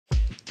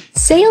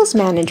Sales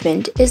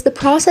management is the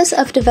process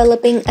of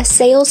developing a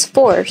sales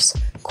force,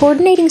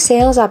 coordinating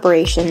sales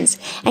operations,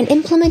 and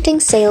implementing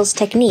sales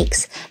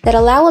techniques that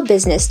allow a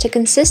business to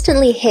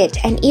consistently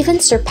hit and even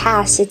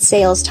surpass its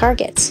sales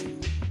targets.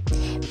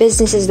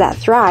 Businesses that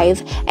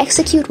thrive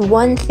execute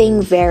one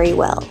thing very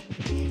well: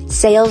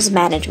 sales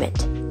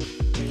management.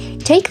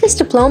 Take this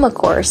diploma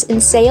course in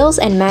sales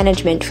and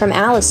management from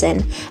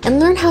Alison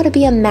and learn how to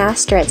be a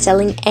master at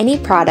selling any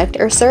product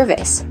or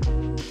service.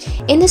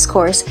 In this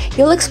course,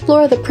 you'll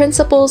explore the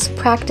principles,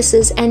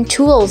 practices, and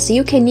tools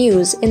you can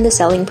use in the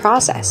selling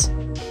process.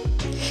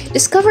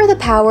 Discover the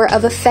power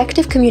of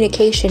effective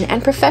communication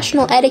and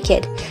professional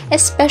etiquette,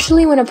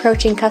 especially when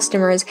approaching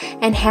customers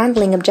and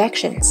handling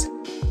objections.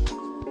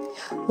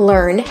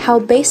 Learn how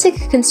basic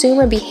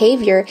consumer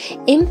behavior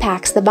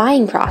impacts the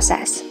buying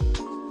process,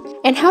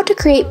 and how to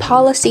create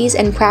policies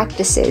and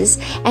practices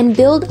and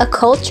build a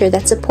culture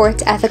that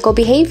supports ethical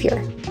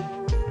behavior.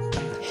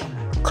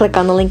 Click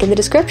on the link in the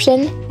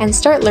description and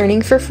start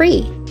learning for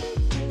free.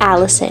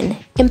 Alison,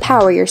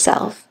 empower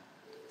yourself.